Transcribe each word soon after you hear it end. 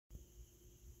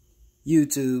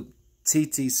YouTube,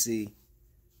 TTC,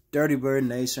 Dirty Bird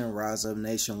Nation, Rise Up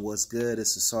Nation, what's good?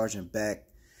 It's the Sergeant back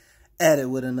at it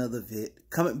with another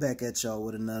coming back at y'all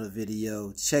with another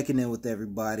video, checking in with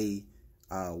everybody.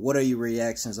 What are your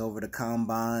reactions over the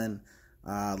combine?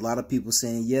 A lot of people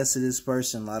saying yes to this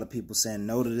person, a lot of people saying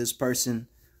no to this person.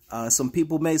 Some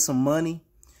people made some money.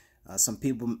 Some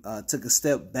people took a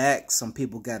step back. Some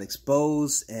people got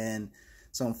exposed, and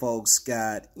some folks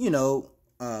got,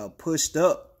 pushed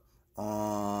up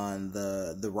on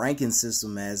the ranking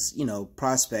system as,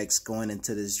 prospects going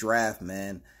into this draft,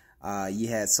 man. You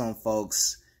had some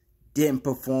folks didn't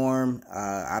perform.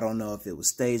 I don't know if it was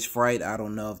stage fright. I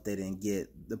don't know if they didn't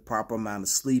get the proper amount of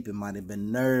sleep. It might have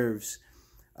been nerves,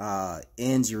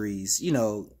 injuries,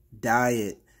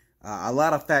 diet. A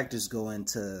lot of factors go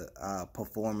into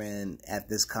performing at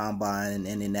this combine in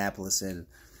Indianapolis, and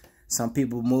some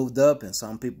people moved up and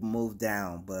some people moved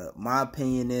down. But my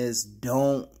opinion is,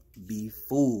 don't be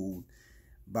fooled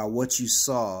by what you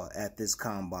saw at this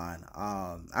combine.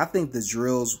 I think the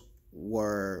drills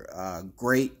were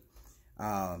great.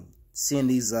 Seeing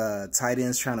these tight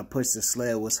ends trying to push the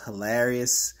sled was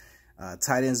hilarious.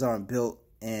 Tight ends aren't built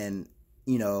and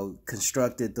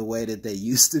constructed the way that they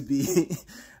used to be.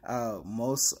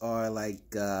 Most are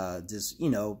like just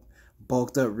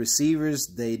bulked up receivers.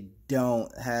 They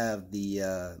don't have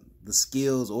the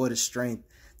skills or the strength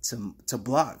to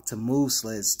block, to move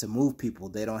sleds, to move people.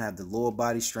 They don't have the lower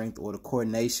body strength or the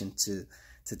coordination to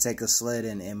take a sled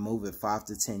and move it 5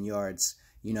 to 10 yards,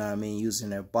 using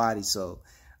their body. So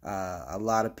a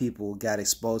lot of people got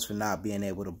exposed for not being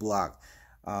able to block.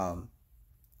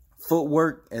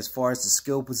 Footwork, as far as the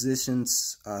skill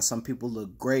positions, some people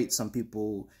look great. Some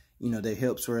people, their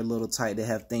hips were a little tight. They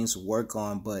have things to work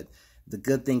on. But the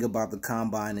good thing about the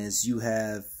combine is you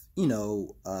have,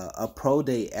 a pro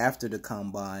day after the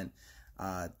combine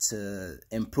to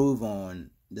improve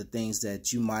on the things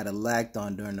that you might have lacked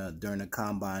on during the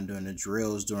combine, during the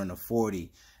drills, during the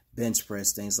 40, bench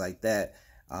press, things like that.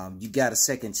 You got a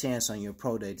second chance on your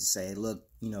pro day to say, look,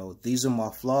 these are my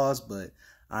flaws, but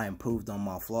I improved on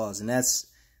my flaws. And I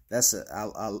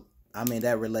mean,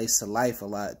 that relates to life a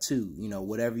lot too.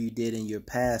 Whatever you did in your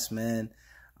past, man,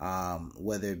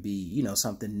 whether it be,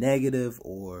 something negative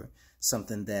or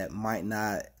something that might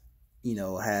not,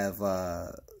 have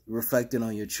reflected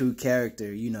on your true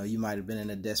character. You might have been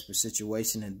in a desperate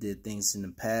situation and did things in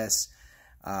the past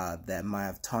that might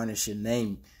have tarnished your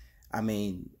name. I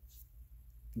mean,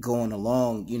 going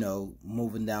along,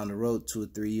 moving down the road 2 or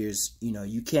 3 years,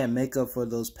 you can't make up for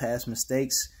those past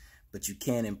mistakes, but you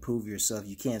can improve yourself.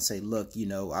 You can't say, look,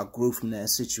 I grew from that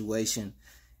situation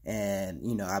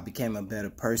and, I became a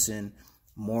better person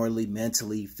morally,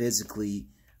 mentally, physically,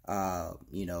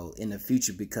 in the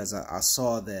future because I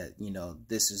saw that,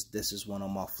 this is one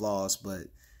of my flaws, but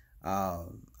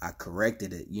I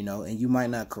corrected it, and you might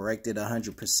not correct it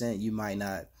 100%. You might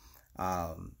not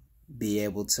be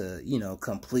able to,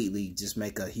 completely just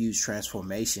make a huge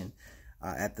transformation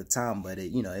at the time, but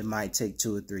it might take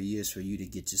 2 or 3 years for you to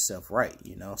get yourself right,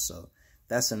 so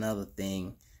that's another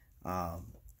thing.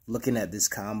 Looking at this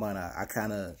combine, I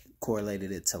kind of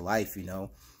correlated it to life,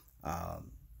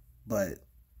 but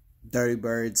Dirty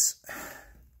Birds,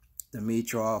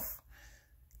 Dimitroff,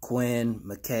 Quinn,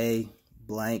 McKay,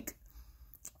 Blank,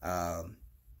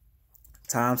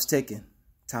 time's ticking.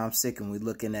 Time's ticking. We're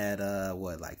looking at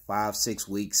what, like 5-6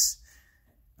 weeks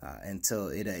until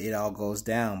it all goes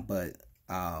down. But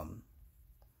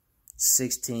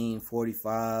 16,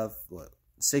 45, what,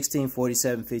 16,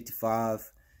 47,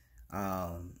 55.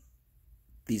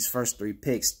 These first 3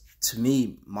 picks, to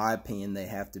me, my opinion, they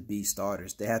have to be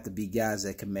starters. They have to be guys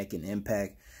that can make an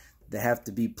impact. They have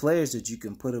to be players that you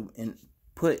can put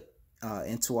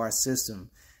into our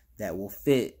system that will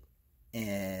fit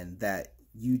and that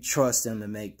you trust them to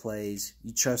make plays.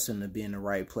 You trust them to be in the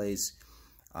right place.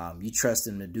 You trust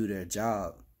them to do their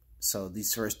job. So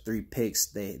these first 3 picks,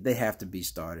 they have to be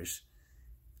starters.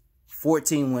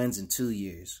 14 wins in 2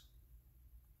 years.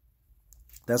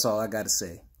 That's all I got to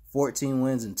say. 14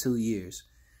 wins in 2 years.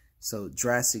 So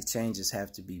drastic changes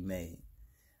have to be made.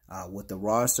 With the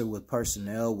roster, with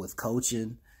personnel, with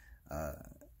coaching.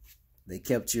 They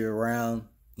kept you around,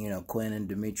 Quinn and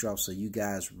Dimitroff. So you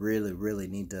guys really, really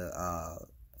need to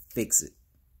fix it.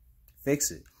 Fix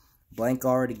it. Blank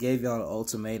already gave y'all the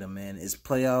ultimatum, man. It's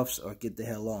playoffs or get the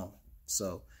hell on.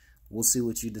 So we'll see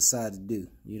what you decide to do.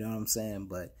 You know what I'm saying?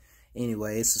 But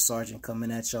anyway, it's the Sergeant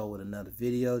coming at y'all with another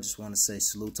video. Just want to say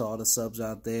salute to all the subs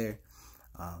out there.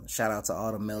 Shout out to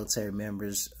all the military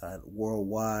members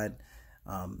worldwide.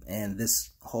 And this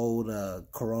whole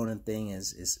corona thing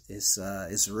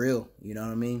is real. You know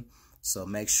what I mean? So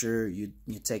make sure you're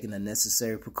taking the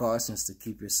necessary precautions to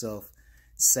keep yourself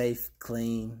safe,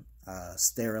 clean,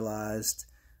 sterilized.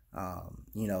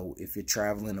 You know, if you're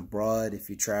traveling abroad, if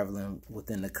you're traveling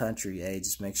within the country, hey,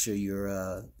 just make sure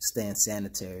you're staying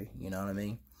sanitary. You know what I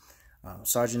mean?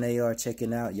 Sergeant AR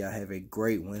checking out. Y'all have a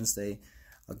great Wednesday.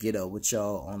 I'll get up with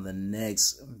y'all on the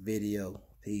next video.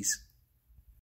 Peace.